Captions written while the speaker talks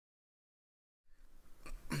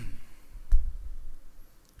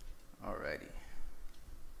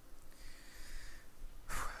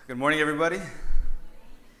Good morning, everybody.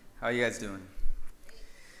 How are you guys doing?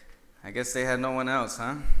 I guess they had no one else,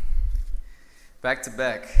 huh? Back to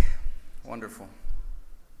back. Wonderful.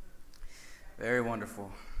 Very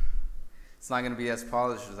wonderful. It's not going to be as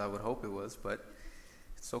polished as I would hope it was, but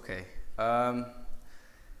it's okay. So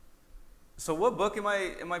what book am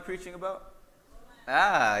I preaching about?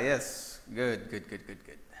 Ah, yes. Good.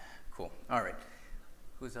 Cool. All right.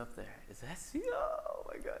 Who's up there? Is that you? Oh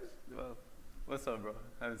my gosh. Well, what's up, bro?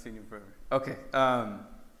 I haven't seen you forever. Okay.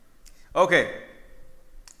 Okay.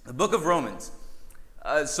 The book of Romans.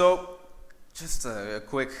 So just a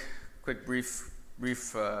quick, brief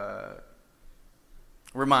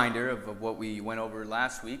reminder of what we went over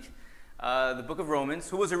last week. The book of Romans.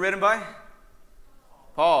 Who was it written by?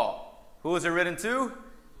 Paul. Who was it written to?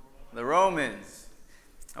 The Romans.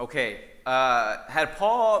 Okay. Had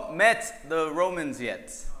Paul met the Romans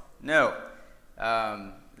yet? No.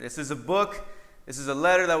 This is a book. This is a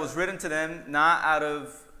letter that was written to them, not out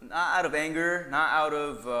of anger, not out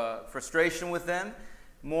of frustration with them,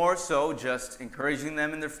 more so just encouraging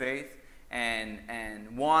them in their faith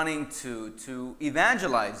and wanting to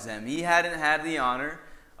evangelize them. He hadn't had the honor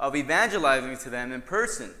of evangelizing to them in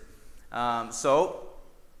person. So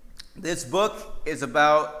this book is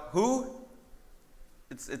about who?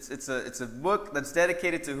 It's a book that's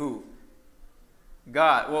dedicated to who?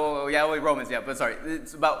 God. Romans, but sorry.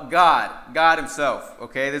 It's about God himself,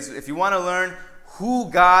 okay? If you want to learn who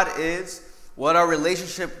God is, what our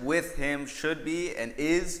relationship with him should be and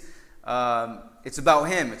is, it's about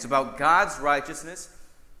him. It's about God's righteousness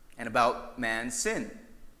and about man's sin.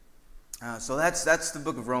 So that's the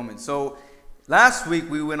book of Romans. So last week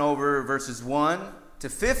we went over verses 1 to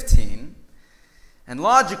 15. And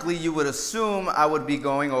logically, you would assume I would be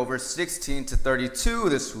going over 16 to 32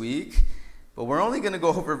 this week, but we're only going to go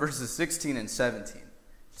over verses 16 and 17.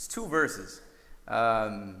 Just two verses.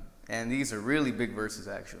 And these are really big verses,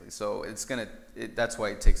 actually. So that's why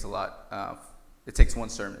it takes a lot. It takes one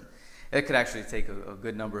sermon. It could actually take a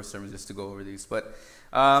good number of sermons just to go over these. But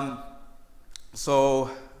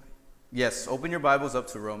so, yes, open your Bibles up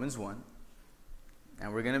to Romans 1.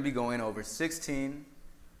 And we're going to be going over 16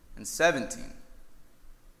 and 17.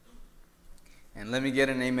 And let me get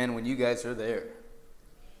an amen when you guys are there.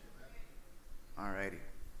 Alrighty.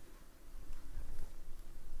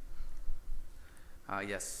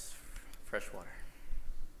 Yes, fresh water.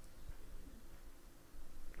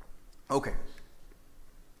 Okay.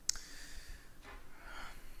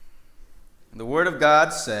 The Word of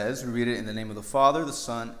God says, we read it in the name of the Father, the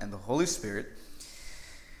Son, and the Holy Spirit.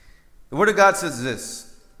 The Word of God says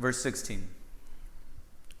this, verse 16.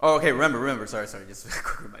 Oh, okay, remember, sorry, just a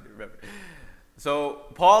quick reminder, remember. So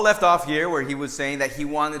Paul left off here where he was saying that he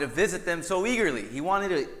wanted to visit them so eagerly. He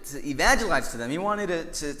wanted to evangelize to them. He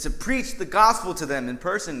wanted to preach the gospel to them in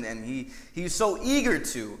person, and he was so eager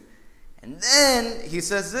to. And then he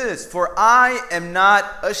says this, "For I am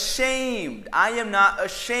not ashamed. I am not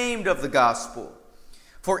ashamed of the gospel.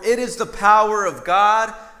 For it is the power of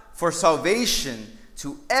God for salvation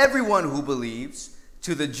to everyone who believes,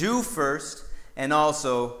 to the Jew first, and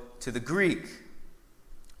also to the Greek."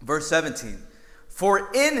 Verse 17.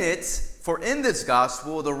 For in this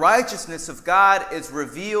gospel, the righteousness of God is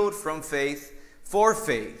revealed from faith for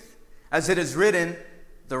faith. As it is written,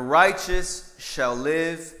 the righteous shall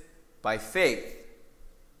live by faith.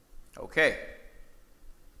 Okay.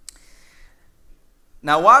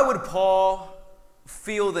 Now, why would Paul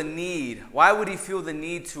feel the need? Why would he feel the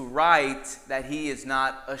need to write that he is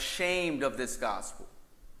not ashamed of this gospel?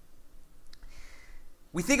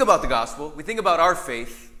 We think about the gospel. We think about our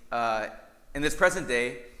faith in this present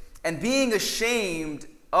day, and being ashamed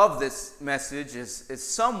of this message is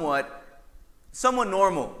somewhat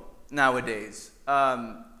normal nowadays.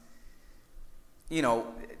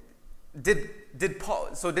 Did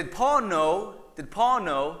Paul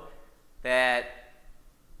know that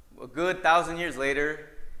a good 1,000 years later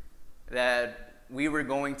that we were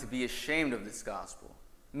going to be ashamed of this gospel?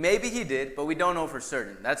 Maybe he did, but we don't know for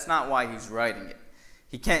certain. That's not why he's writing it.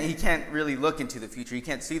 He can't really look into the future. He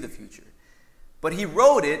can't see the future. But he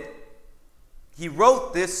wrote it. He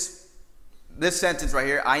wrote this sentence right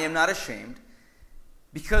here, "I am not ashamed,"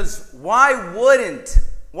 because why wouldn't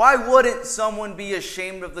someone be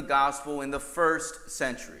ashamed of the gospel in the first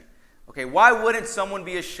century? Okay, why wouldn't someone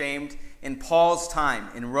be ashamed in Paul's time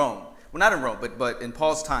in Rome? Well, not in Rome, but in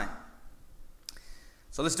Paul's time.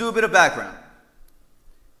 So let's do a bit of background.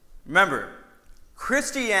 Remember,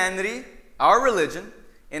 Christianity, our religion,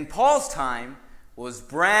 in Paul's time was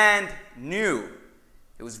brand new.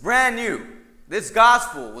 It was brand new. This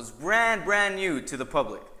gospel was brand new to the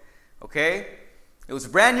public. Okay? It was a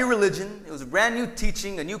brand new religion. It was a brand new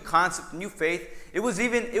teaching, a new concept, a new faith. It was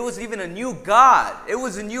even a new God. It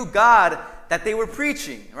was a new God that they were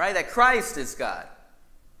preaching, right? That Christ is God.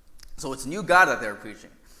 So it's a new God that they were preaching.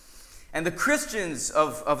 And the Christians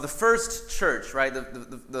of the first church, right,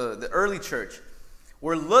 the early church,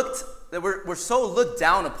 were so looked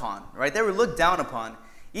down upon, right? They were looked down upon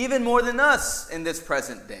even more than us in this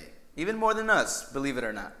present day. Even more than us, believe it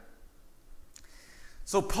or not.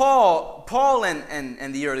 So Paul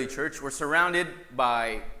and the early church were surrounded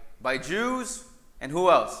by Jews and who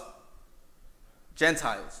else?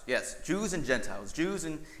 Gentiles. Yes, Jews and Gentiles. Jews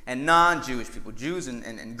and non-Jewish people. Jews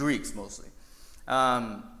and Greeks mostly.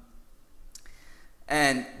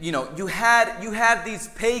 And, you know, you had these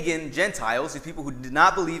pagan Gentiles, these people who did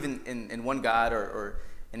not believe in one God or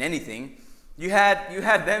in anything. You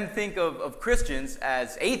had them think of Christians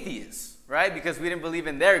as atheists, right? Because we didn't believe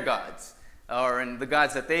in their gods or in the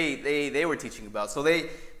gods that they were teaching about. So they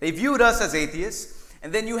viewed us as atheists.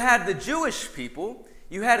 And then you had the Jewish people.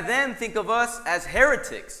 You had them think of us as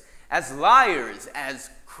heretics, as liars, as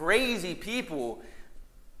crazy people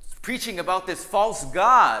preaching about this false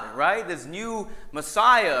God, right? This new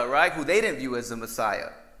Messiah, right? Who they didn't view as the Messiah.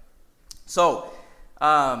 So,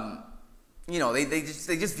 you know, they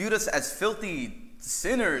just viewed us as filthy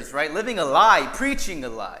sinners, right? Living a lie, preaching a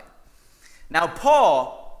lie. Now,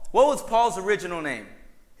 Paul, what was Paul's original name?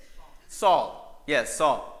 Saul. Yes,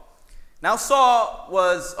 Saul. Now, Saul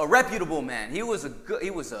was a reputable man. He was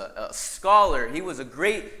a scholar. He was a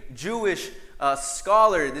great Jewish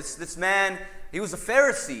scholar. This man, he was a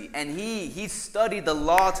Pharisee, and he studied the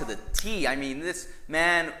law to the T. I mean, this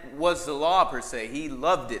man was the law per se. He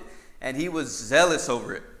loved it, and he was zealous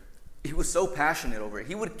over it. He was so passionate over it.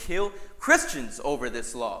 He would kill Christians over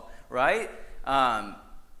this law, right?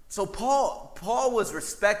 So Paul was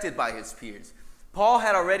respected by his peers. Paul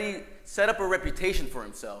had already set up a reputation for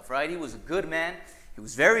himself, right? He was a good man. He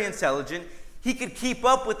was very intelligent. He could keep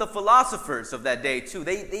up with the philosophers of that day too.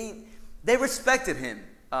 They respected him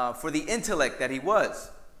for the intellect that he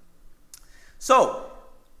was. So,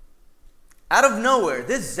 out of nowhere,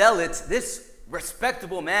 this zealot, this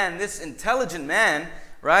respectable man, this intelligent man,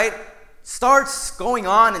 right, starts going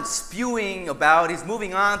on and spewing about, he's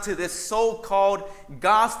moving on to this so-called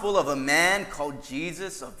gospel of a man called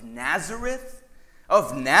Jesus of Nazareth.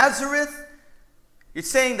 Of Nazareth? You're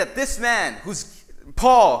saying that this man,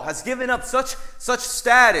 Paul, has given up such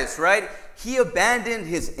status, right? He abandoned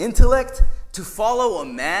his intellect to follow a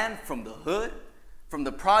man from the hood, from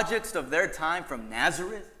the projects of their time, from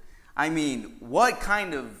Nazareth. I mean, what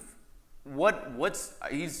kind of,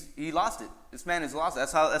 he lost it. This man has lost it.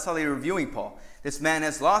 That's how they were viewing Paul. This man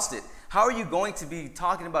has lost it. How are you going to be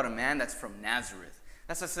talking about a man that's from Nazareth?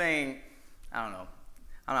 That's like saying, I don't know.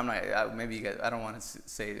 Maybe you guys, I don't want to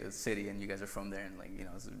say a city and you guys are from there and, like, you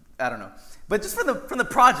know, I don't know. But just from the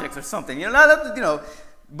projects or something, you know,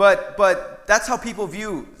 but that's how people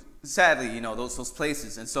view, sadly, you know, those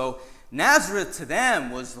places. And so Nazareth to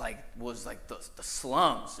them was like the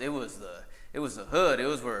slums. It was the hood. It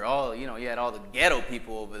was where all, you know, you had all the ghetto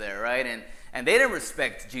people over there, right? And they didn't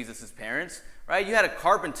respect Jesus' parents, right? You had a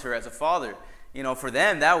carpenter as a father. You know, for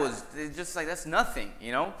them, that was just like, that's nothing,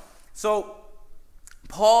 you know? So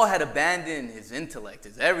Paul had abandoned his intellect,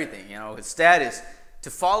 his everything, you know, his status, to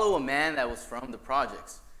follow a man that was from the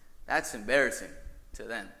projects. That's embarrassing to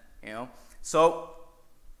them, you know? So,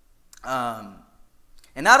 and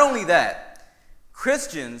not only that,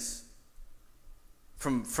 Christians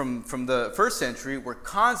from the first century we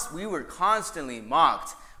were constantly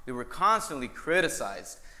mocked. We were constantly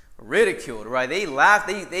criticized, ridiculed, right? They laughed,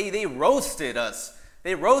 they roasted us.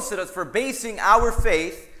 They roasted us for basing our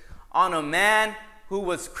faith on a man who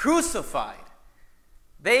was crucified.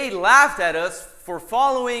 They laughed at us for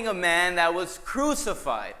following a man that was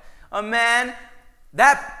crucified. A man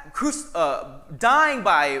that dying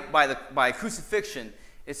by crucifixion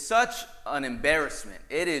is such an embarrassment.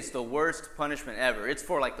 It is the worst punishment ever. It's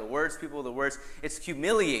for like the worst people, the worst. It's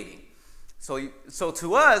humiliating. So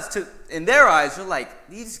to us, in their eyes, they're like,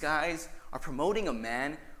 these guys are promoting a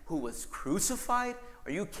man who was crucified?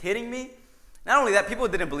 Are you kidding me? Not only that, people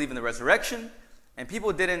didn't believe in the resurrection. And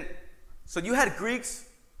people didn't, so you had Greeks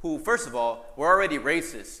who, first of all, were already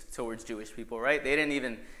racist towards Jewish people, right?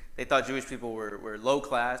 They thought Jewish people were low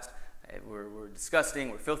class, were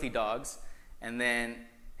disgusting, were filthy dogs. And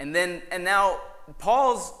now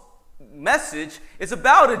Paul's message is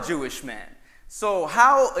about a Jewish man. So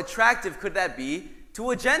how attractive could that be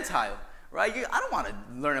to a Gentile, right? I don't want to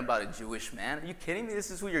learn about a Jewish man. Are you kidding me? This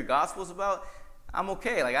is who your gospel's about? I'm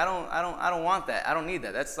okay. Like, I don't want that. I don't need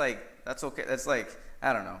that. That's okay. That's like,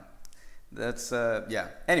 I don't know. That's, yeah.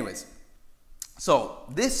 Anyways. So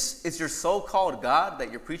this is your so-called God that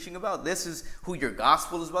you're preaching about. This is who your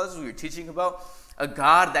gospel is about. This is who you're teaching about. A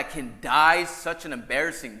God that can die such an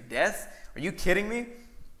embarrassing death. Are you kidding me?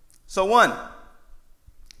 So one,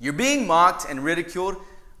 you're being mocked and ridiculed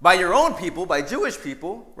by your own people, by Jewish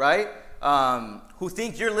people, right? Who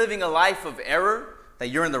think you're living a life of error, that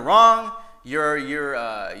you're in the wrong, you're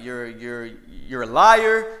a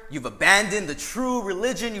liar, you've abandoned the true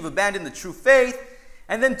religion, you've abandoned the true faith.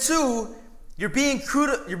 And then two, you're being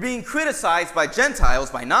criticized by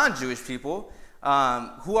Gentiles, by non-Jewish people,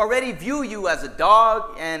 who already view you as a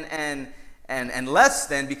dog and less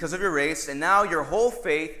than because of your race, and now your whole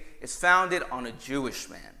faith is founded on a Jewish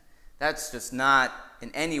man. That's just not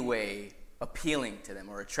in any way appealing to them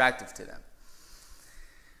or attractive to them.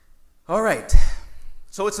 All right,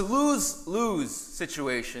 so it's a lose-lose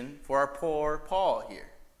situation for our poor Paul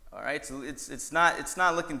here. All right, so it's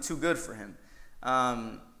not looking too good for him.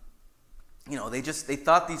 They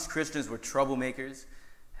thought these Christians were troublemakers,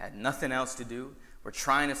 had nothing else to do, were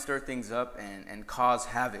trying to stir things up and cause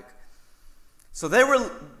havoc. So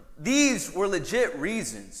these were legit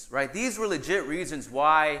reasons, right? These were legit reasons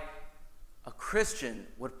why a Christian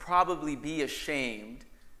would probably be ashamed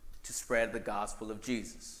to spread the gospel of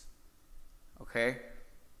Jesus. Okay?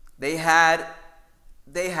 They had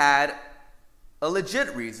a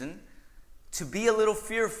legit reason to be a little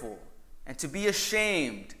fearful and to be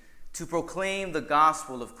ashamed to proclaim the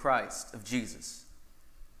gospel of Christ, of Jesus.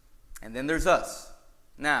 And then there's us.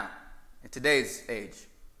 Now, in today's age,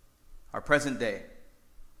 our present day.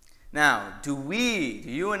 Now, do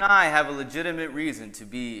you and I have a legitimate reason to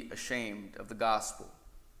be ashamed of the gospel?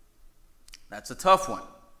 That's a tough one.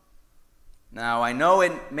 Now, I know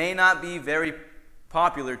it may not be very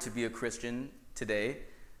popular to be a Christian today,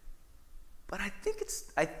 but I think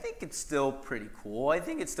it's still pretty cool. I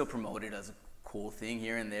think it's still promoted as a cool thing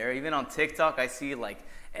here and there. Even on TikTok, I see like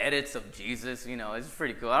edits of Jesus. It's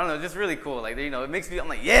pretty cool. I don't know, it's just really cool. Like, it makes me, I'm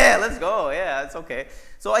like, yeah, let's go. Yeah, it's okay.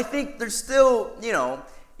 So I think there's still,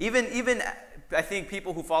 even I think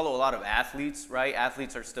people who follow a lot of athletes, right?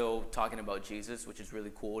 Athletes are still talking about Jesus, which is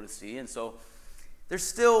really cool to see. And so there's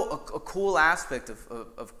still a cool aspect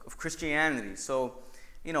of Christianity. So,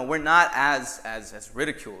 we're not as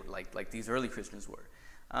ridiculed like these early Christians were.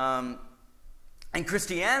 And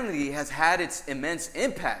Christianity has had its immense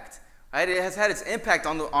impact, right? It has had its impact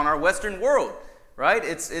on our Western world, right?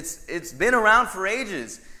 It's been around for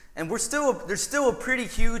ages. And there's still a pretty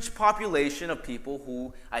huge population of people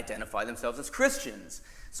who identify themselves as Christians.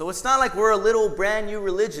 So it's not like we're a little brand new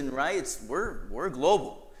religion, right? We're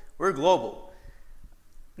global. We're global.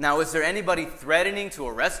 Now, is there anybody threatening to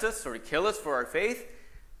arrest us or to kill us for our faith?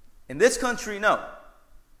 In this country, no.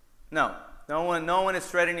 No one is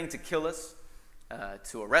threatening to kill us,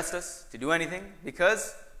 to arrest us, to do anything,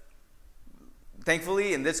 because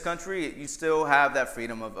thankfully in this country you still have that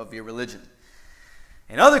freedom of your religion.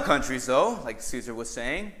 In other countries, though, like Caesar was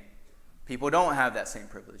saying, people don't have that same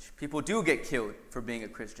privilege. People do get killed for being a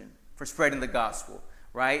Christian, for spreading the gospel,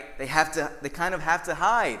 right? They kind of have to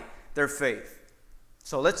hide their faith.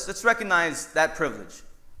 So let's recognize that privilege.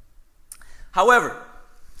 However,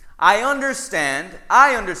 I understand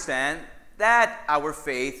that our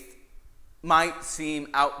faith might seem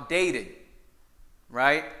outdated,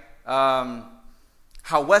 right?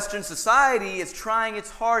 How Western society is trying its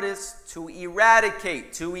hardest to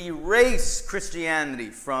eradicate, to erase Christianity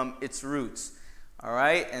from its roots, all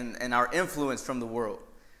right, and our influence from the world.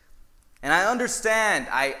 And I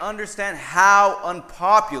understand how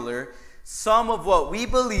unpopular some of what we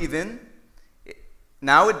believe in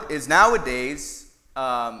is nowadays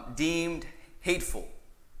deemed hateful,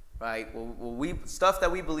 right? Stuff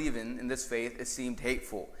that we believe in this faith is deemed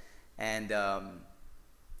hateful. And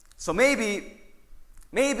so maybe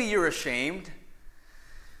you're ashamed.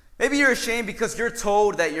 Maybe you're ashamed because you're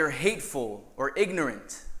told that you're hateful or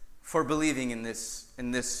ignorant for believing in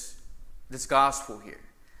this gospel here.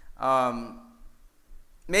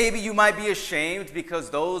 Maybe you might be ashamed because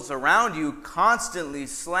those around you constantly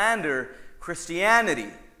slander Christianity,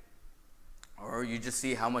 or you just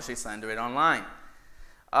see how much they slander it online.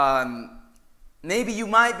 Maybe you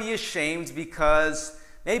might be ashamed because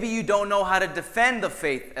maybe you don't know how to defend the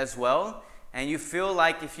faith as well, and you feel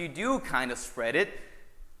like if you do kind of spread it,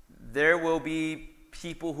 there will be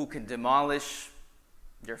people who can demolish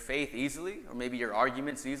your faith easily, or maybe your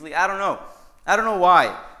arguments easily. I don't know. I don't know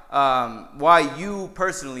why you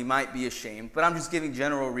personally might be ashamed, but I'm just giving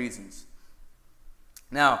general reasons.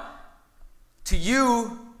 Now, to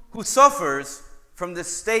you who suffers from the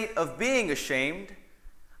state of being ashamed,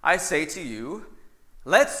 I say to you,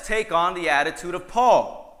 let's take on the attitude of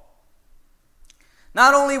Paul.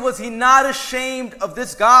 Not only was he not ashamed of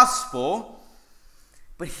this gospel,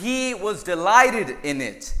 but he was delighted in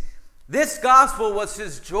it. This gospel was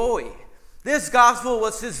his joy. This gospel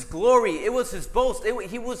was his glory. It was his boast.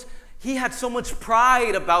 He had so much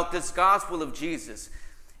pride about this gospel of Jesus.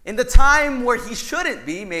 In the time where he shouldn't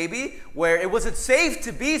be, maybe, where it wasn't safe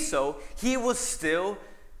to be so, he was still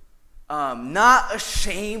not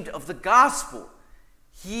ashamed of the gospel.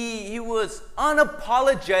 He was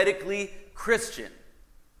unapologetically Christian.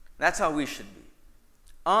 That's how we should be.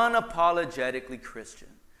 Unapologetically Christian.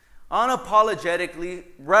 Unapologetically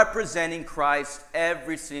representing Christ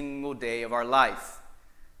every single day of our life.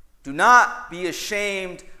 Do not be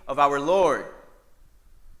ashamed of our Lord,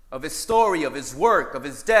 of his story, of his work, of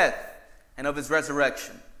his death, and of his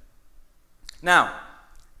resurrection. Now,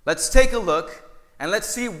 let's take a look and let's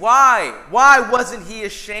see why. Why wasn't he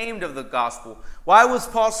ashamed of the gospel? Why was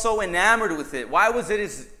Paul so enamored with it? Why was it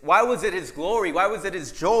his glory? Why was it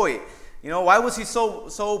his joy? Why was he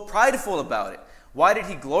so prideful about it? Why did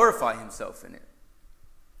he glorify himself in it?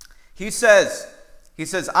 He says,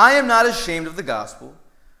 I am not ashamed of the gospel,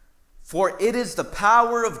 for it is the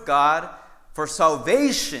power of God for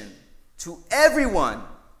salvation to everyone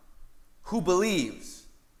who believes.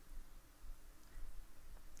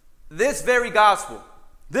 This very gospel,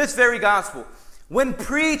 when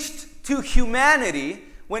preached to humanity,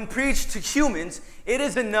 when preached to humans, it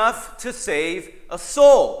is enough to save a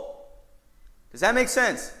soul. Does that make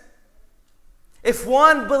sense? If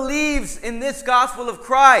one believes in this gospel of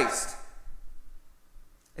Christ,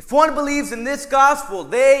 if one believes in this gospel,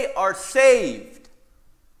 they are saved.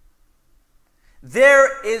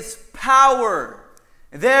 There is power.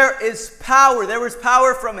 There is power. There is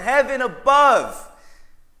power from heaven above.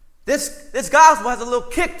 This gospel has a little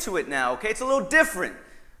kick to it now, okay? It's a little different.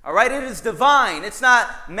 All right? It is divine. It's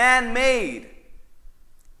not man-made.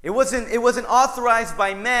 It wasn't authorized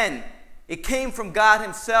by men. It came from God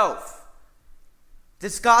himself.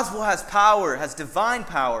 This gospel has power, has divine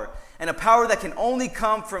power, and a power that can only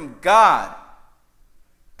come from God.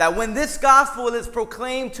 That when this gospel is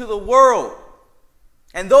proclaimed to the world,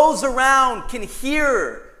 and those around can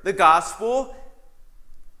hear the gospel,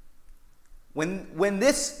 when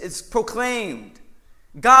this is proclaimed,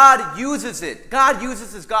 God uses it. God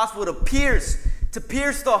uses his gospel to pierce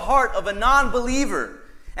the heart of a non-believer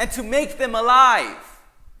and to make them alive,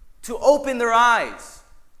 to open their eyes.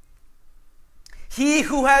 He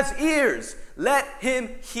who has ears, let him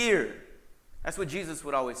hear. That's what Jesus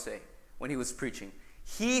would always say when he was preaching.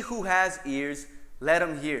 He who has ears, let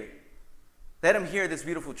him hear. Let him hear this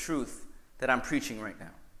beautiful truth that I'm preaching right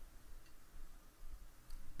now.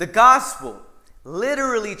 The gospel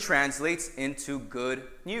literally translates into good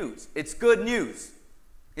news. It's good news.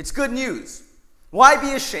 It's good news. Why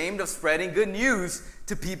be ashamed of spreading good news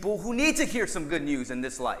to people who need to hear some good news in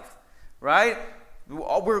this life? Right?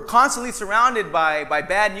 We're constantly surrounded by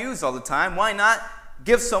bad news all the time. Why not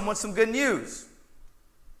give someone some good news?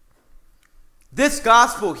 This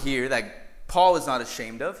gospel here that Paul is not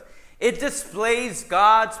ashamed of, it displays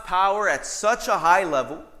God's power at such a high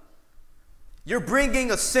level. You're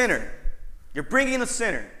bringing a sinner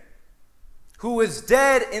who is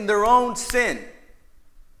dead in their own sin,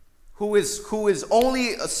 who is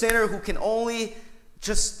only a sinner who can only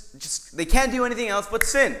they can't do anything else but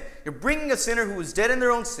sin. You're bringing a sinner who is dead in their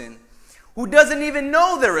own sin, who doesn't even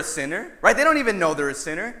know they're a sinner, right? They don't even know they're a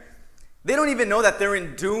sinner. They don't even know that they're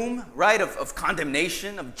in doom, right, of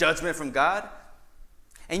condemnation, of judgment from God.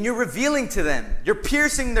 And you're revealing to them, you're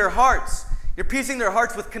piercing their hearts. You're piercing their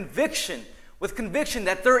hearts with conviction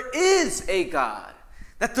that there is a God,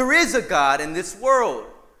 that there is a God in this world.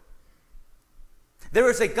 There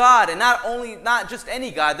is a God, and not just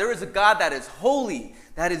any God. There is a God that is holy,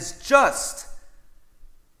 that is just,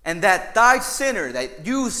 and that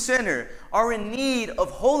you sinner, are in need of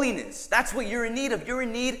holiness. That's what you're in need of. You're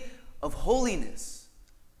in need of holiness.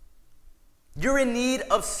 You're in need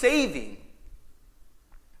of saving.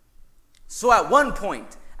 So at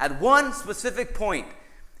one specific point,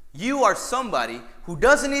 you are somebody who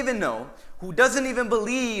doesn't even know, who doesn't even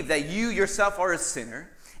believe that you yourself are a sinner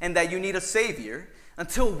and that you need a Savior,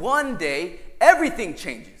 until one day, everything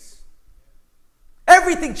changes.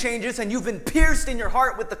 Everything changes, and you've been pierced in your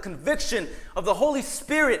heart with the conviction of the Holy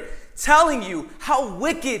Spirit telling you how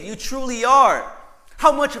wicked you truly are,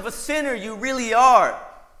 how much of a sinner you really are,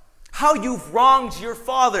 how you've wronged your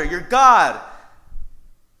Father, your God.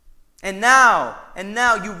 And now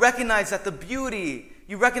you recognize the beauty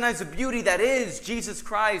that is Jesus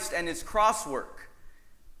Christ and his cross work.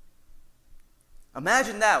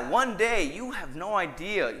 Imagine that. One day, you have no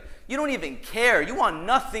idea. You don't even care. You want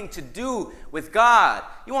nothing to do with God.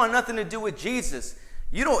 You want nothing to do with Jesus.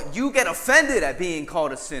 You get offended at being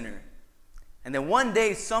called a sinner. And then one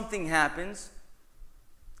day something happens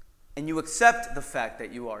and you accept the fact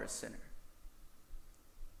that you are a sinner.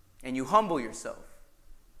 And you humble yourself.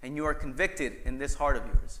 And you are convicted in this heart of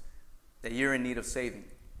yours that you're in need of saving.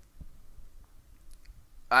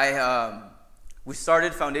 We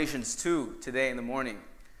started Foundations 2 today in the morning.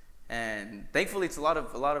 And thankfully it's a lot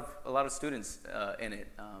of students in it.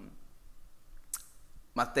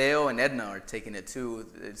 Mateo and Edna are taking it too.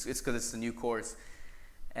 It's because it's a new course.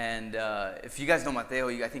 And if you guys know Mateo,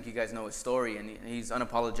 I think you guys know his story, and he's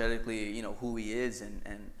unapologetically, who he is,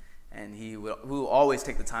 and he will always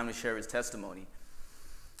take the time to share his testimony.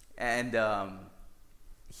 And I'm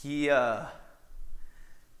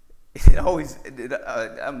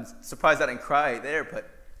surprised I didn't cry there, but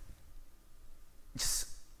just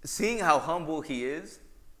seeing how humble he is,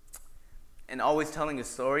 and always telling his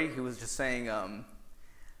story, he was just saying,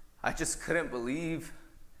 I just couldn't believe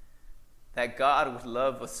that God would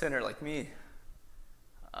love a sinner like me,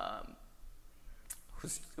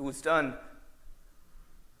 who's done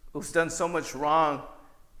so much wrong,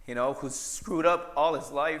 who's screwed up all his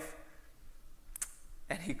life,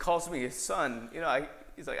 and he calls me his son.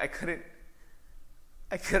 He's like, I couldn't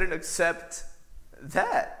accept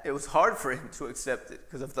that. It was hard for him to accept it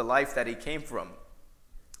because of the life that he came from.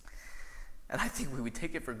 And I think we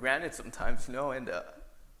take it for granted sometimes, and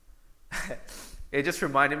it just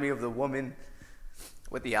reminded me of the woman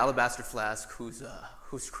with the alabaster flask who's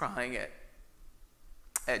crying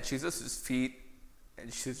at Jesus' feet,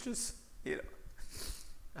 and she's just,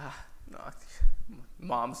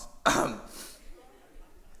 moms.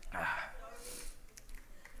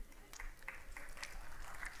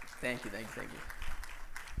 Thank you.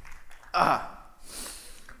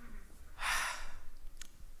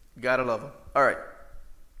 Gotta love him. All right.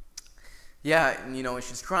 Yeah, and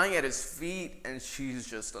she's crying at his feet, and she's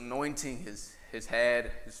just anointing his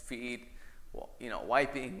head, his feet,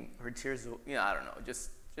 wiping her tears, I don't know,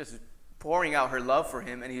 just pouring out her love for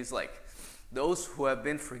him. And he's like, those who have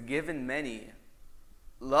been forgiven many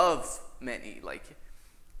love many. Like,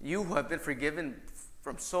 you who have been forgiven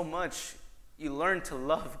from so much, you learn to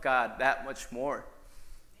love God that much more.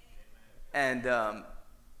 And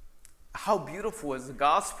how beautiful is the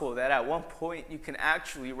gospel that at one point you can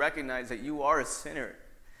actually recognize that you are a sinner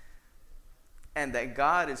and that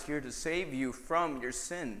God is here to save you from your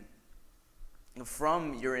sin,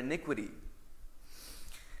 from your iniquity.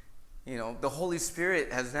 The Holy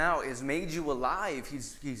Spirit has made you alive.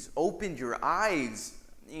 He's opened your eyes,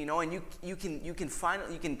 and you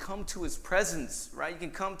can come to his presence, right? You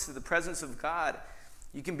can come to the presence of God.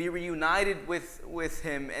 You can be reunited with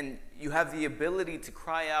him, and you have the ability to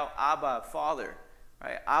cry out, Abba, Father,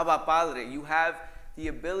 right? Abba, Padre. You have the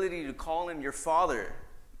ability to call him your Father.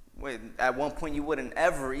 At one point, you wouldn't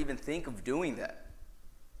ever even think of doing that.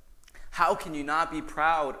 How can you not be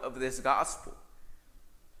proud of this gospel?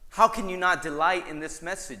 How can you not delight in this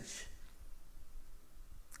message?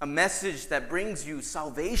 A message that brings you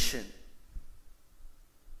salvation.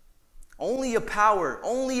 Only a power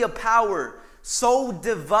so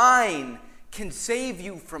divine can save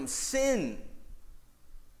you from sin,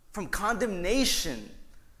 from condemnation,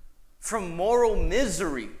 from moral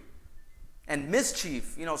misery and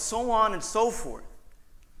mischief, so on and so forth.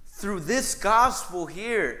 Through this gospel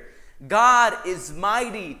here, God is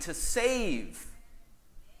mighty to save.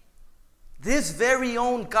 This very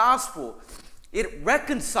own gospel, it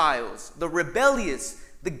reconciles the rebellious,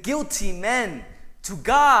 the guilty men to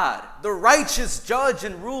God, the righteous judge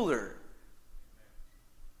and ruler.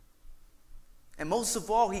 And most of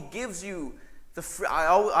all, he gives you I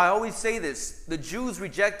always say this, the Jews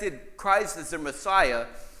rejected Christ as their Messiah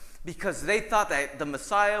because they thought that the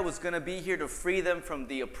Messiah was going to be here to free them from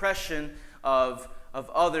the oppression of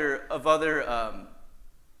other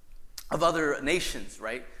nations,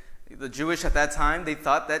 right? The Jewish at that time, they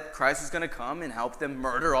thought that Christ was going to come and help them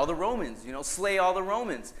murder all the Romans, slay all the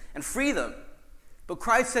Romans and free them. But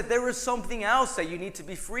Christ said there is something else that you need to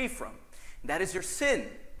be free from. And that is your sin.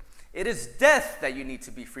 It is death that you need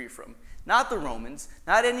to be free from. Not the Romans,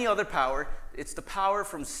 not any other power. It's the power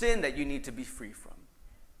from sin that you need to be free from.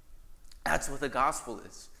 That's what the gospel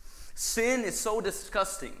is. Sin is so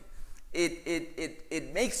disgusting.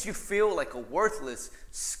 It makes you feel like a worthless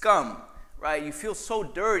scum, right? You feel so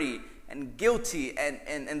dirty and guilty,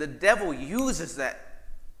 and the devil uses that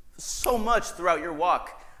so much throughout your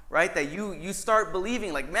walk, right? That you start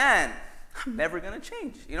believing like, man, I'm never going to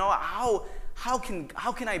change. How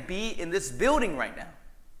can I be in this building right now?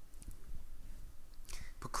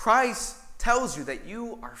 But Christ tells you that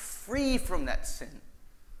you are free from that sin.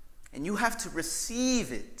 And you have to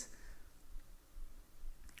receive it.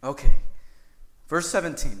 Okay. Verse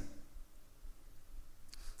 17.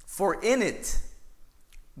 For in it,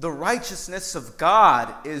 the righteousness of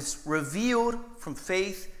God is revealed from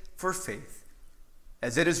faith for faith.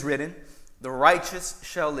 As it is written, the righteous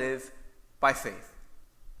shall live by faith.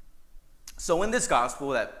 So in this gospel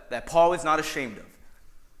that Paul is not ashamed of,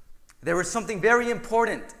 there is something very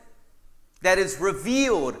important that is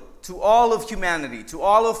revealed to all of humanity, to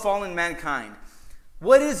all of fallen mankind.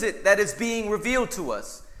 What is it that is being revealed to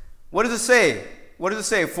us? What does it say? What does it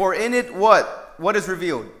say? For in it what? What is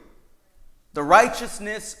revealed? The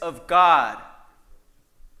righteousness of God.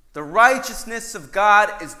 The righteousness of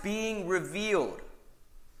God is being revealed.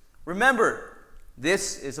 Remember,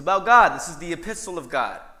 this is about God. This is the epistle of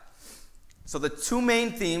God. So the two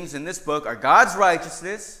main themes in this book are God's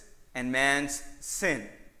righteousness and man's sin.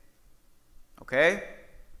 Okay?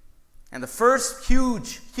 And the first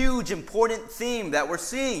huge important theme that we're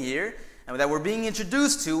seeing here and that we're being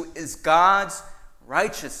introduced to is God's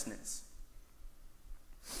righteousness.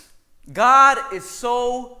 God is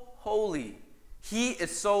so holy. He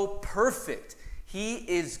is so perfect. He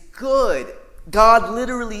is good. God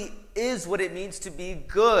literally is what it means to be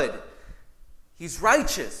good. He's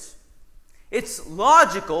righteous. It is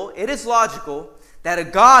logical that a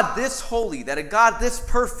God this holy, that a God this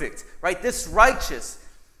perfect, right, this righteous,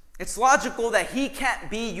 it's logical that he can't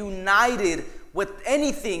be united with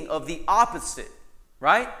anything of the opposite,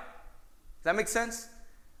 right? Does that make sense?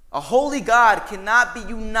 A holy God cannot be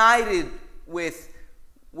united with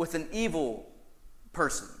an evil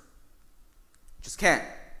person. Just can't.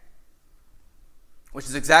 Which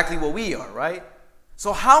is exactly what we are, right?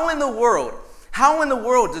 So how in the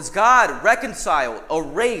world does God reconcile a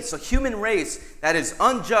race, a human race that is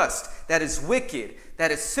unjust, that is wicked,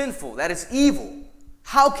 that is sinful, that is evil?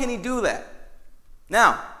 How can he do that?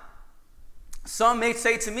 Now, some may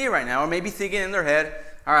say to me right now, or maybe thinking in their head,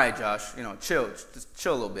 all right, Josh, chill, just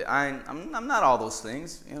chill a little bit. I'm not all those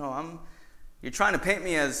things. You're trying to paint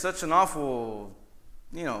me as such an awful,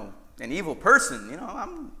 an evil person.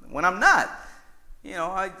 When I'm not.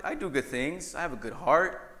 I do good things. I have a good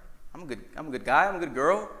heart. I'm a good guy. I'm a good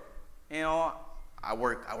girl. I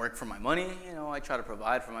work for my money. I try to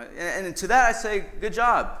provide for my. And to that I say, good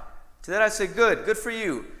job. To that I say, good for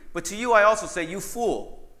you. But to you I also say, you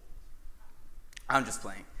fool. I'm just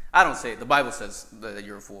playing. I don't say it. The Bible says that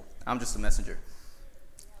you're a fool. I'm just a messenger.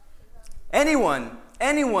 Anyone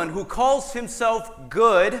who calls himself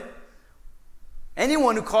good,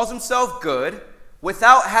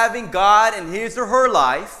 without having God in his or her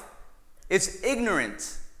life is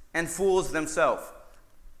ignorant and fools themselves.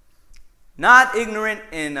 Not ignorant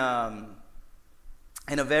in a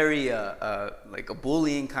very like a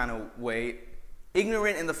bullying kind of way.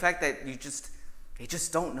 Ignorant in the fact that they just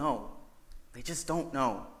don't know. They just don't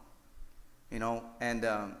know. And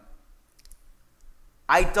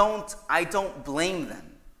I don't blame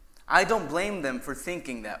them. I don't blame them for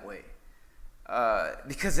thinking that way.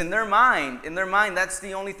 Because in their mind, that's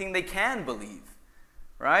the only thing they can believe,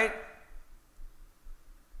 right?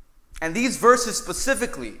 And these verses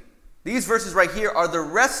specifically, these verses right here are the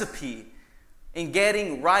recipe in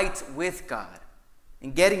getting right with God,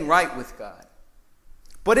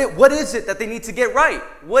 But what is it that they need to get right?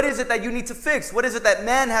 What is it that you need to fix? What is it that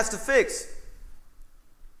man has to fix?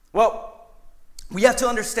 Well, we have to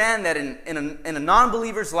understand that in a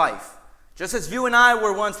non-believer's life, just as you and I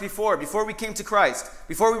were once before we came to Christ,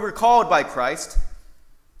 before we were called by Christ,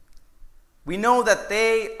 we know that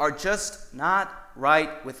they are just not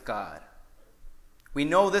right with God. We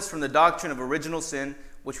know this from the doctrine of original sin,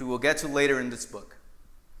 which we will get to later in this book.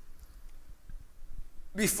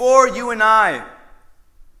 Before you and I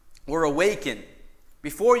were awakened,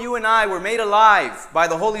 before you and I were made alive by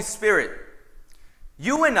the Holy Spirit,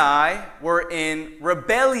 you and I were in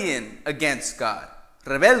rebellion against God.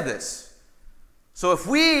 Rebeldes. So if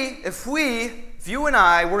you and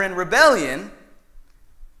I were in rebellion,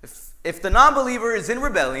 if the non-believer is in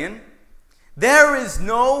rebellion, there is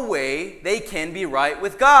no way they can be right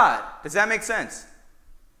with God. Does that make sense?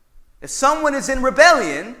 If someone is in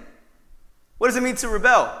rebellion, what does it mean to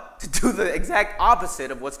rebel? To do the exact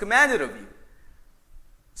opposite of what's commanded of you.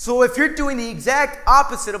 So if you're doing the exact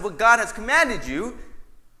opposite of what God has commanded you,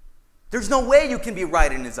 there's no way you can be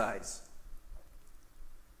right in his eyes.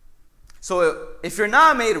 So if you're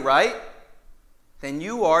not made right, then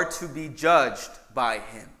you are to be judged by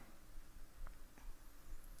him.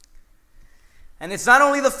 And it's not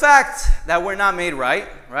only the fact that we're not made right?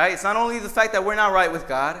 It's not only the fact that we're not right with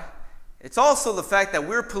God. It's also the fact that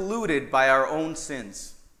we're polluted by our own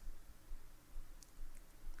sins.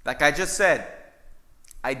 Like I just said,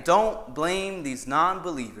 I don't blame these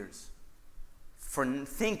non-believers for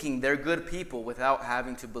thinking they're good people without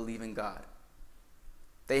having to believe in God.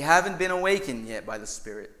 They haven't been awakened yet by the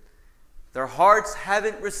Spirit. Their hearts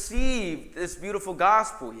haven't received this beautiful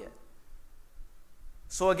gospel yet.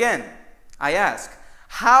 So again, I ask,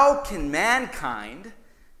 how can mankind,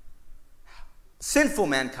 sinful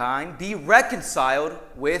mankind, be reconciled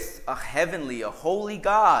with a heavenly, a holy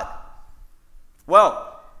God?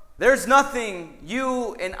 Well, there's nothing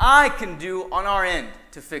you and I can do on our end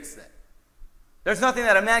to fix that. There's nothing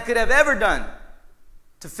that a man could have ever done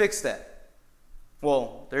to fix that.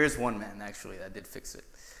 Well, there is one man, actually, that did fix it.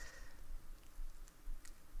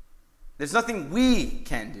 There's nothing we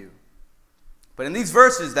can do. But in these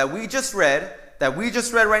verses that we just read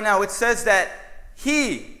right now, it says that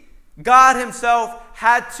He, God Himself,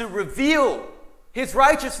 had to reveal His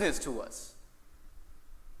righteousness to us.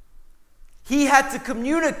 He had to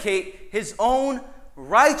communicate His own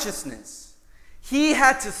righteousness. He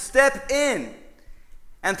had to step in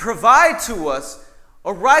and provide to us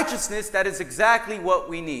a righteousness that is exactly what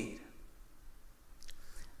we need.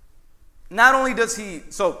 Not only does He,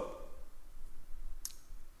 so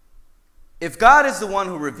if God is the one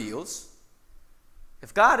who reveals,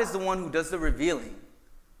 if God is the one who does the revealing,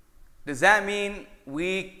 does that mean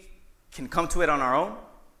we can come to it on our own?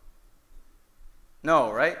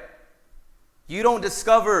 No, right? You don't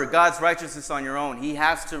discover God's righteousness on your own. He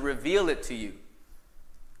has to reveal it to you.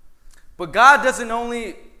 But God doesn't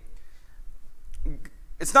only,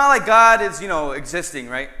 it's not like God is, existing,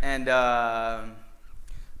 right? And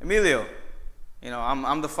Emilio,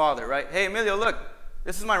 I'm the father, right? Hey, Emilio, look,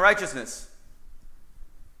 this is my righteousness.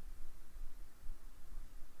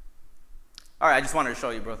 All right, I just wanted to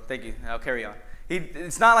show you, bro. Thank you. I'll carry on.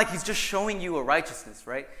 It's not like He's just showing you a righteousness,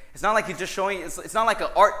 right? It's not like He's just showing, it's not like an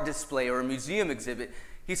art display or a museum exhibit.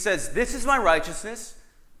 He says, this is my righteousness.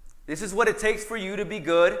 This is what it takes for you to be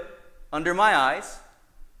good under my eyes.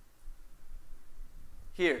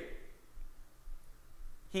 Here.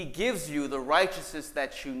 He gives you the righteousness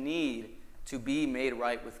that you need to be made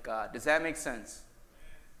right with God. Does that make sense?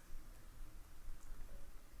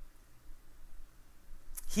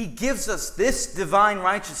 He gives us this divine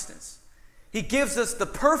righteousness. He gives us the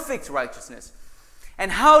perfect righteousness. And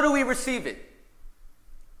how do we receive it?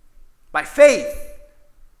 By faith.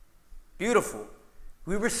 Beautiful.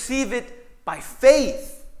 We receive it by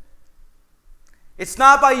faith. It's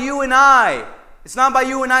not by you and I. It's not by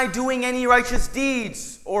you and I doing any righteous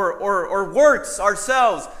deeds or works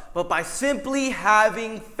ourselves, but by simply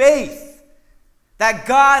having faith that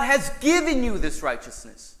God has given you this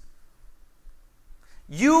righteousness.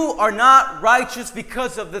 You are not righteous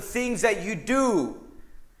because of the things that you do.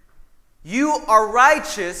 You are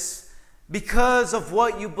righteous because of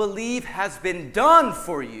what you believe has been done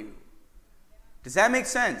for you. Does that make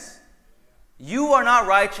sense? You are not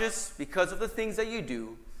righteous because of the things that you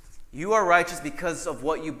do. You are righteous because of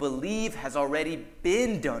what you believe has already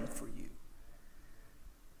been done for you.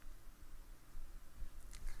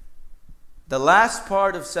 The last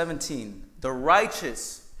part of 17, the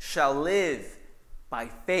righteous shall live by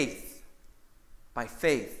faith. By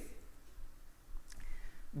faith.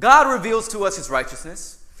 God reveals to us His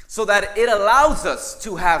righteousness so that it allows us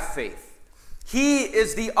to have faith. He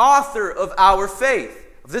is the author of our faith.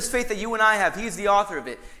 Of this faith that you and I have, He is the author of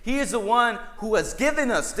it. He is the one who has given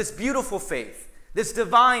us this beautiful faith, this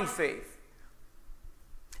divine faith.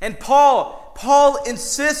 And Paul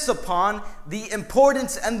insists upon the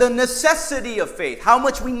importance and the necessity of faith, how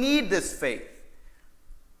much we need this faith.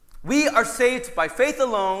 We are saved by faith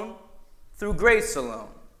alone, through grace alone.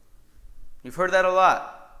 You've heard that a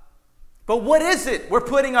lot. But what is it we're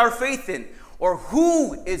putting our faith in? Or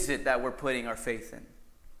who is it that we're putting our faith in?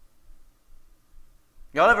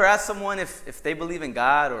 Y'all ever ask someone if they believe in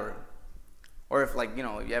God or if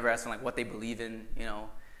you ever ask them what they believe in,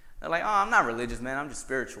 They're like, oh, I'm not religious, man. I'm just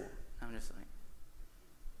spiritual. I'm just like,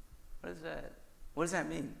 what is that? What does that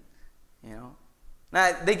mean?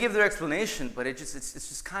 Now they give their explanation, but it's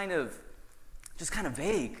just kind of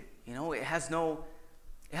vague. It has no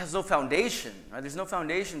foundation. Right? There's no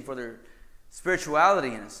foundation for their spirituality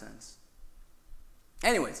in a sense.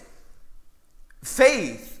 Anyways,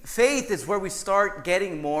 faith is where we start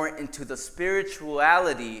getting more into the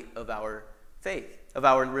spirituality of our faith, of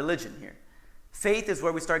our religion here. Faith is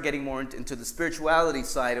where we start getting more into the spirituality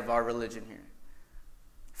side of our religion here.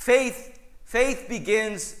 Faith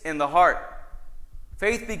begins in the heart.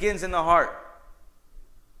 Faith begins in the heart.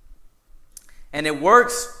 And it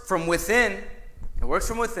works from within. It works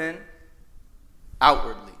from within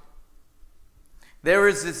outwardly. There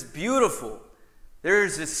is this beautiful There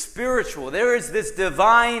is this spiritual, there is this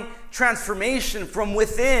divine transformation from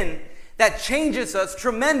within that changes us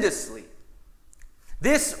tremendously.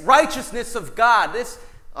 This righteousness of God, this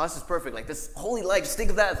is perfect. Like this holy light, just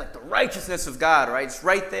think of that as like the righteousness of God, right? It's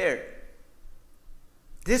right there.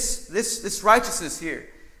 This righteousness here,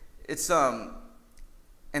 it's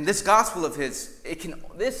and this gospel of His,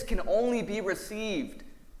 this can only be received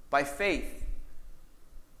by faith,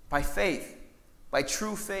 by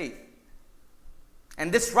true faith.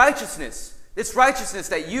 And this righteousness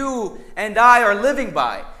that you and I are living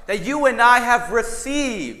by, that you and I have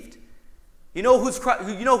received, you know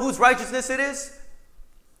whose righteousness it is?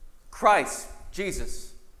 Christ,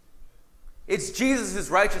 Jesus. It's Jesus'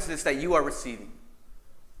 righteousness that you are receiving.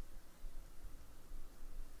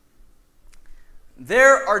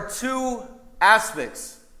 There are two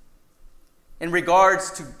aspects in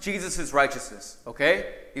regards to Jesus' righteousness,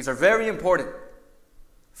 okay? These are very important.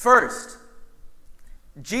 First,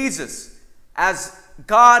 Jesus as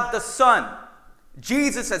God the Son.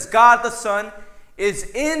 Jesus as God the Son is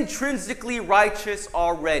intrinsically righteous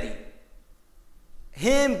already.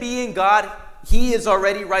 Him being God, He is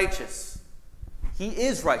already righteous. He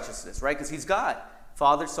is righteousness, right? Because He's God.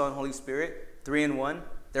 Father, Son, Holy Spirit, 3 in 1.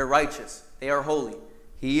 They're righteous. They are holy.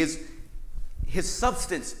 His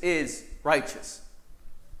substance is righteous.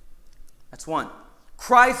 That's one.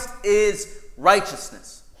 Christ is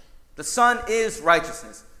righteousness. The Son is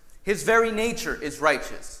righteousness. His very nature is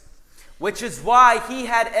righteous. Which is why He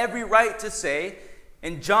had every right to say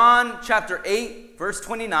in John chapter 8, verse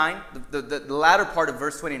 29, the latter part of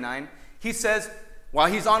verse 29, He says, while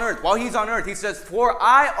He's on earth, He says, "For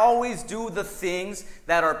I always do the things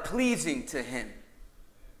that are pleasing to Him."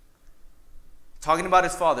 Talking about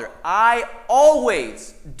His Father. I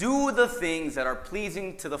always do the things that are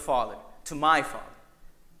pleasing to the Father, to my Father.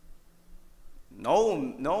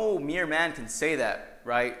 No mere man can say that,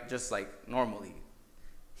 right? Just like normally.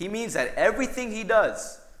 He means that everything He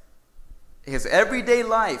does, His everyday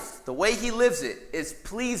life, the way He lives it, is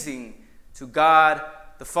pleasing to God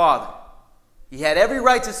the Father. He had every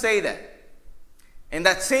right to say that. In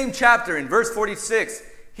that same chapter, in verse 46,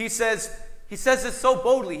 He says this so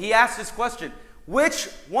boldly. He asks this question, "Which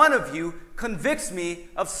one of you convicts me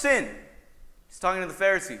of sin?" He's talking to the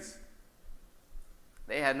Pharisees.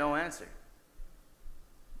 They had no answer.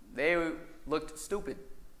 They looked stupid.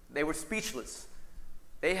 They were speechless.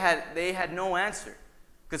 They had no answer.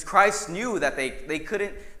 Because Christ knew that they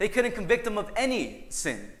couldn't convict them of any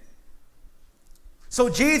sin. So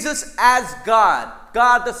Jesus as God,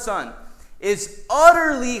 God the Son, is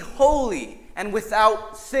utterly holy and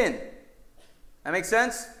without sin. That makes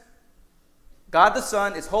sense? God the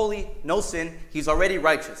Son is holy, no sin. He's already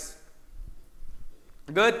righteous.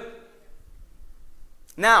 Good?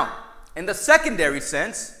 Now, in the secondary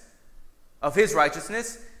sense of His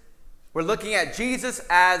righteousness, we're looking at Jesus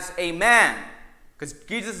as a man. Because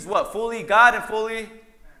Jesus is what? Fully God and fully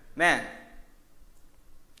man.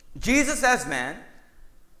 Jesus as man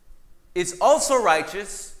is also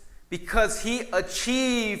righteous because He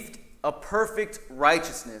achieved a perfect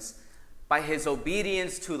righteousness by His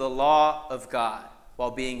obedience to the law of God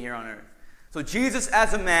while being here on earth. So Jesus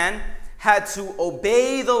as a man had to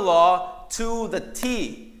obey the law to the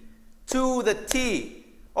T. To the T.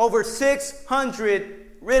 Over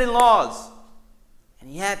 600 written laws. And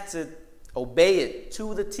He had to obey it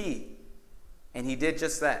to the T. And He did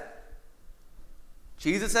just that.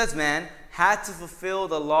 Jesus as man had to fulfill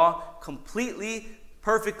the law completely,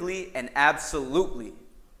 perfectly, and absolutely.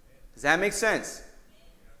 Does that make sense?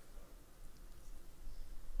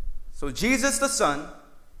 So Jesus the Son,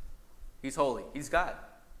 He's holy. He's God.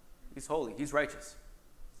 He's holy. He's righteous.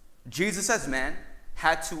 Jesus as man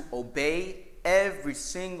had to obey every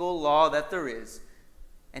single law that there is,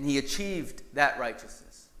 and He achieved that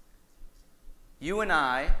righteousness. You and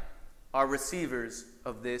I are receivers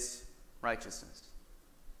of this righteousness.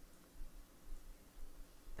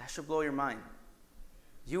 That should blow your mind.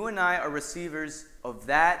 You and I are receivers of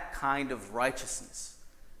that kind of righteousness.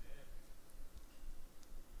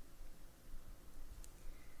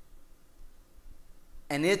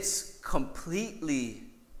 And it's completely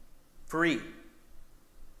free.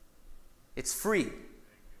 It's free.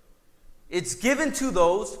 It's given to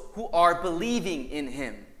those who are believing in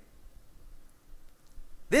Him.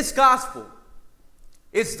 This gospel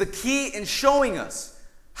is the key in showing us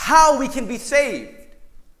how we can be saved,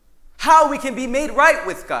 how we can be made right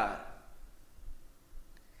with God.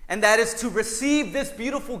 And that is to receive this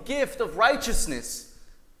beautiful gift of righteousness.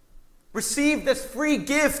 Receive this free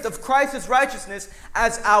gift of Christ's righteousness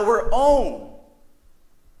as our own.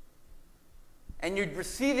 And you're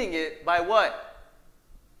receiving it by what?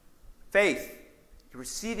 Faith. You're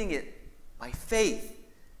receiving it by faith.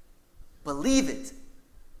 Believe it.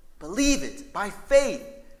 Believe it by faith.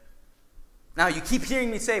 Now, you keep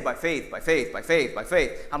hearing me say, by faith, by faith, by faith, by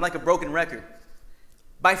faith. I'm like a broken record.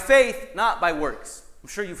 By faith, not by works. I'm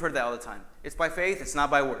sure you've heard that all the time. It's by faith, it's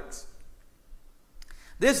not by works.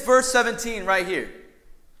 This verse 17 right here.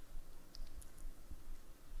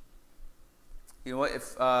 You know what?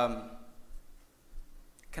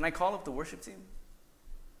 Can I call up the worship team?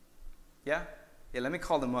 Yeah? Yeah, let me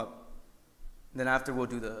call them up. Then after we'll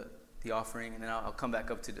do the offering, and then I'll come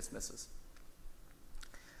back up to dismiss us.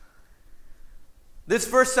 This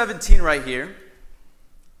verse 17 right here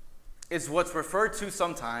is what's referred to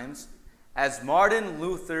sometimes as Martin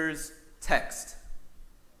Luther's text.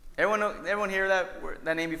 Everyone hear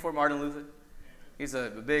that name before, Martin Luther? He's a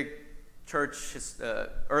big church,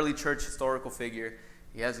 early church historical figure.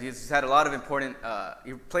 He's had a lot of important,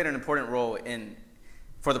 he played an important role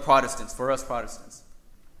for the Protestants, for us Protestants.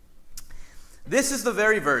 This is the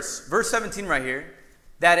very verse 17 right here,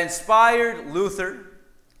 that inspired Luther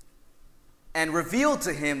and revealed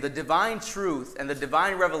to him the divine truth and the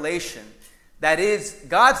divine revelation that is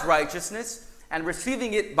God's righteousness and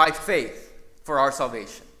receiving it by faith for our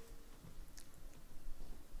salvation.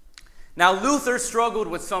 Now, Luther struggled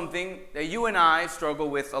with something that you and I struggle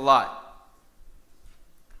with a lot,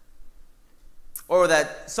 or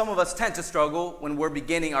that some of us tend to struggle when we're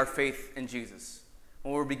beginning our faith in Jesus,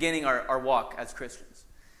 when we're beginning our walk as Christians.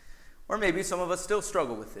 Or maybe some of us still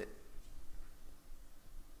struggle with it.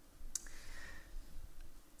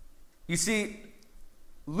 You see,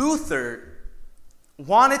 Luther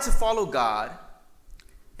wanted to follow God,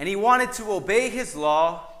 and he wanted to obey his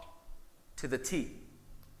law to the T.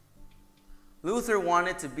 Luther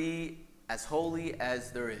wanted to be as holy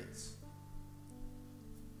as there is.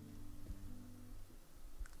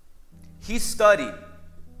 He studied,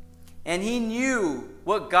 and he knew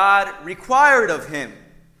what God required of him.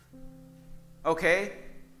 Okay?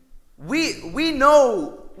 We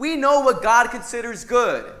know what God considers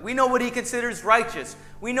good. We know what he considers righteous.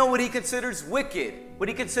 We know what he considers wicked, what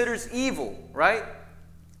he considers evil, right?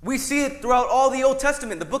 We see it throughout all the Old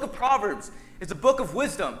Testament. The book of Proverbs is a book of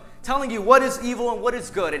wisdom, telling you what is evil and what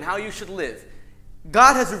is good and how you should live.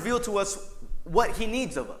 God has revealed to us what he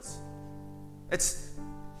needs of us.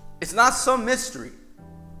 It's not some mystery.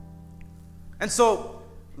 And so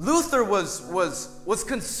Luther was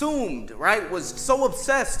consumed, right? Was so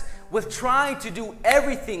obsessed with trying to do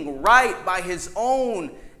everything right by his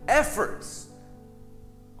own efforts,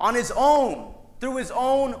 on his own, through his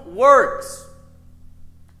own works.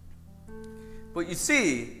 But you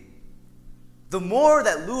see, the more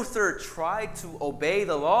that Luther tried to obey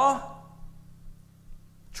the law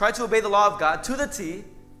of God to the T,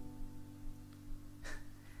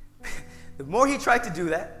 the more he tried to do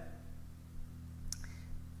that,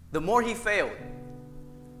 the more he failed.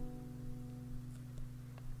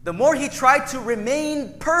 The more he tried to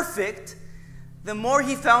remain perfect, the more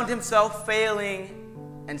he found himself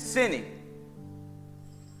failing and sinning.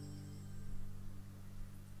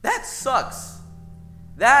 That sucks.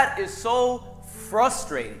 That is so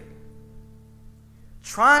frustrating.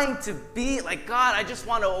 Trying to be like, God, I just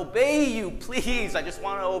want to obey you, please. I just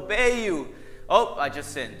want to obey you. Oh, I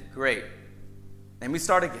just sinned. Great. Let me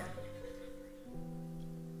start again.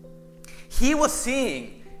 He was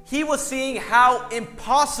seeing how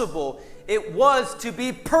impossible it was to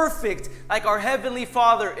be perfect like our Heavenly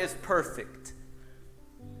Father is perfect.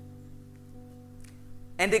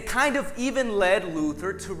 And it kind of even led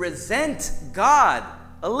Luther to resent God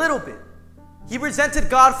a little bit. He resented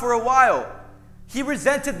God for a while. He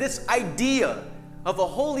resented this idea of a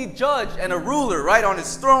holy judge and a ruler, right, on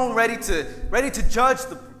his throne, ready to judge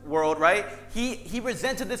the world, right? He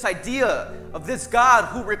resented this idea of this God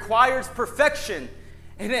who requires perfection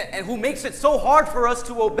and who makes it so hard for us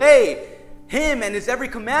to obey him and his every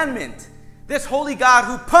commandment. This holy God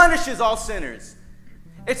who punishes all sinners.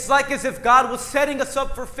 It's like as if God was setting us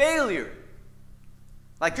up for failure.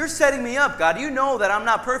 Like, you're setting me up, God. You know that I'm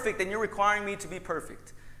not perfect and you're requiring me to be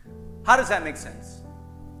perfect. How does that make sense?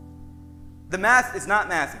 The math is not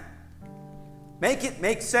mathing. Make it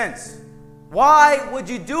make sense. Why would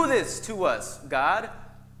you do this to us, God?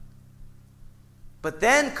 But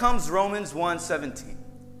then comes Romans 1:17.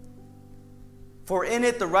 For in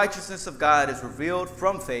it the righteousness of God is revealed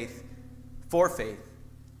from faith, for faith.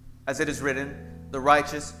 As it is written, the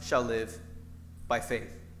righteous shall live by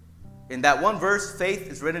faith. In that one verse, faith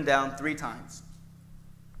is written down 3 times.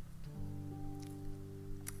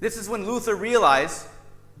 This is when Luther realized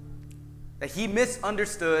that he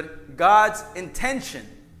misunderstood God's intention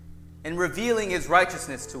in revealing his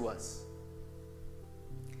righteousness to us.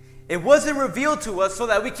 It wasn't revealed to us so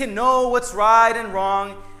that we can know what's right and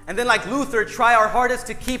wrong, and then like Luther, try our hardest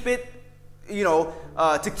to keep it,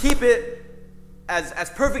 to keep it as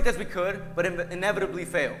perfect as we could, but inevitably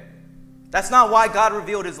fail. That's not why God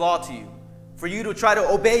revealed his law to you, for you to try to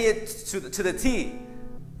obey it to the T,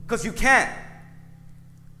 because you can't.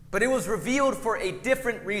 But it was revealed for a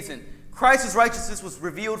different reason. Christ's righteousness was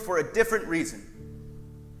revealed for a different reason.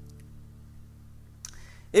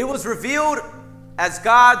 It was revealed as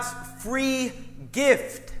God's free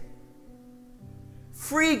gift.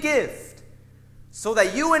 Free gift. So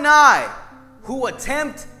that you and I, who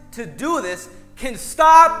attempt to do this, can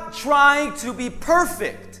stop trying to be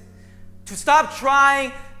perfect. To stop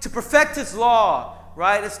trying to perfect his law,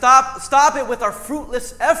 right? And stop it with our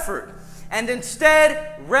fruitless effort. And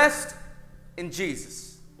instead, rest in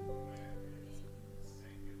Jesus.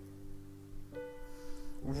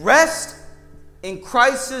 Rest in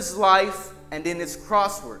Christ's life and in his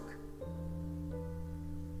cross work.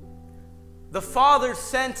 The Father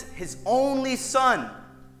sent his only Son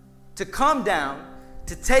to come down,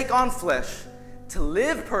 to take on flesh, to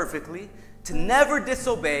live perfectly, to never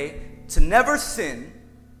disobey, to never sin,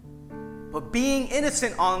 but being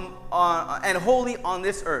innocent and holy on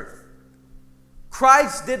this earth.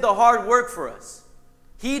 Christ did the hard work for us.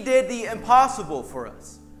 He did the impossible for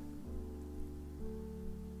us.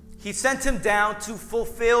 He sent him down to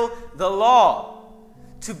fulfill the law,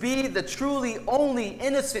 to be the truly only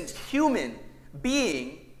innocent human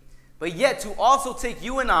being, but yet to also take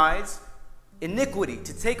you and I's iniquity,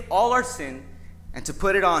 to take all our sin and to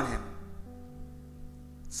put it on him,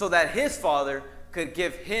 so that his Father could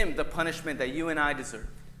give him the punishment that you and I deserve.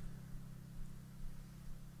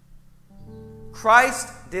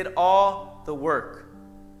 Christ did all the work.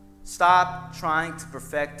 Stop trying to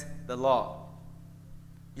perfect the law.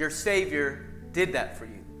 Your Savior did that for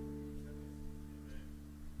you.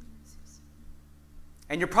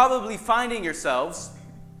 And you're probably finding yourselves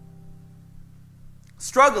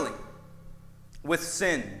struggling with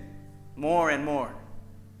sin more and more.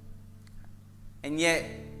 And yet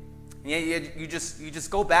you just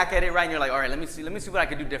go back at it, right? And you're like, all right, let me see what I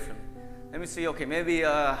could do differently. Let me see, okay, maybe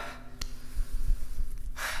okay,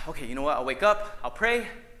 you know what? I'll wake up, I'll pray.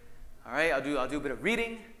 All right, I'll do a bit of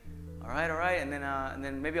reading. All right, and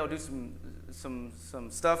then maybe I'll do some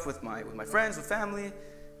stuff with my friends, with family,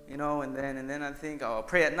 and then I think I'll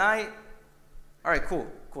pray at night. All right, cool.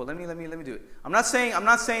 Let me do it. I'm not saying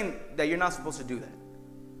that you're not supposed to do that,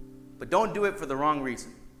 but don't do it for the wrong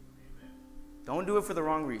reason. Don't do it for the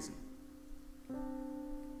wrong reason.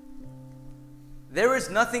 There is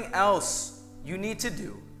nothing else you need to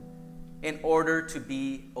do in order to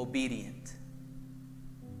be obedient.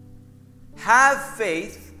 Have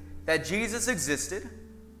faith that Jesus existed,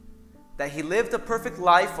 that he lived a perfect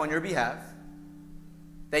life on your behalf,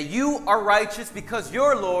 that you are righteous because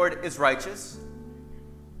your Lord is righteous.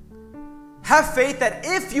 Have faith that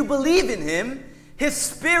if you believe in him, his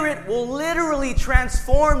Spirit will literally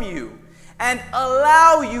transform you and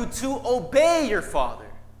allow you to obey your Father.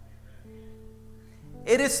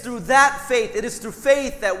 It is through that faith, it is through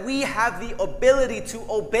faith that we have the ability to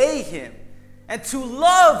obey him and to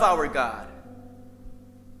love our God.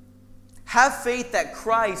 Have faith that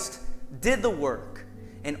Christ did the work,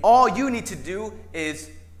 and all you need to do is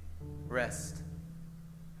rest.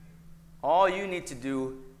 All you need to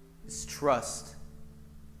do is trust.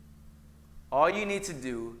 All you need to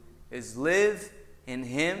do is live in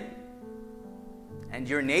him, and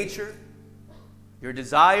your nature, your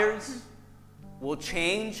desires will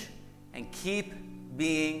change and keep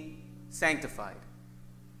being sanctified.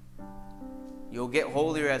 You'll get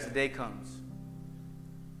holier as the day comes.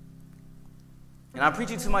 And I'm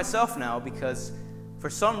preaching to myself now because for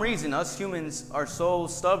some reason us humans are so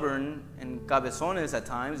stubborn and cabezones at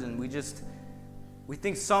times, and we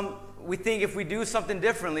think if we do something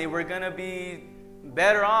differently we're gonna be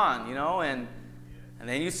better on, and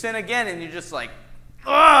then you sin again and you're just like,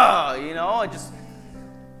 I just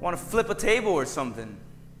want to flip a table or something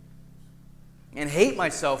and hate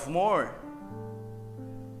myself more.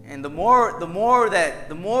 And the more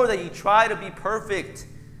that you try to be perfect,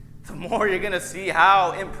 the more you're going to see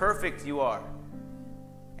how imperfect you are.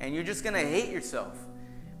 And you're just going to hate yourself.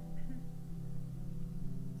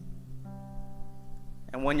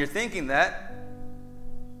 And when you're thinking that,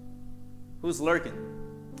 who's lurking?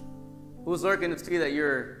 Who's lurking to see that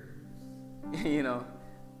you're,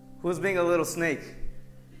 who's being a little snake?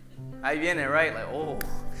 Ahí viene, right? Like,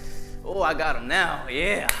 oh, I got him now.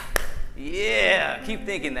 Yeah. Keep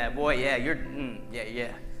thinking that, boy. Yeah, you're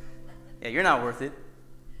not worth it.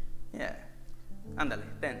 Yeah. Ándale,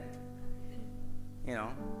 ten.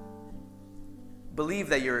 believe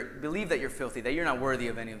that you're filthy, that you're not worthy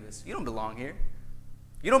of any of this. You don't belong here.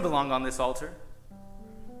 You don't belong on this altar.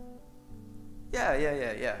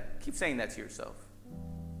 Yeah. Keep saying that to yourself.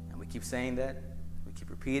 And we keep saying that. We keep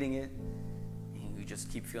repeating it. And we just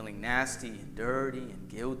keep feeling nasty and dirty and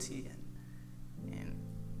guilty.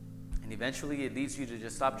 And eventually it leads you to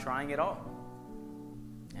just stop trying it all.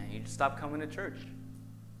 And you just stop coming to church.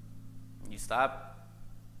 And you stop,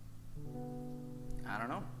 I don't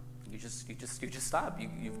know. You just stop.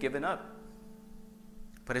 You've given up.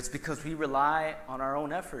 But it's because we rely on our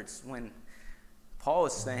own efforts. When Paul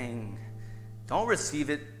is saying, don't receive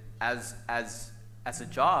it as a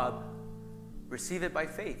job, receive it by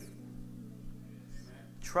faith.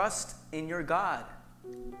 Trust in your God.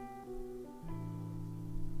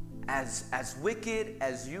 As wicked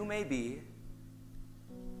as you may be,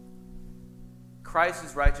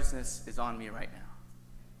 Christ's righteousness is on me right now.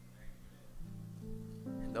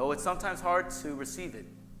 And though it's sometimes hard to receive it,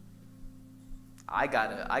 I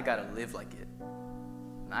gotta live like it.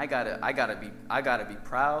 And I gotta be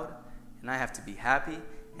proud, and I have to be happy,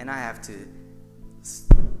 and I have to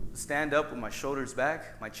stand up with my shoulders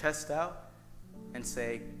back, my chest out, and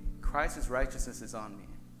say, Christ's righteousness is on me.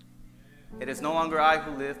 It is no longer I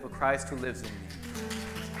who live, but Christ who lives in me.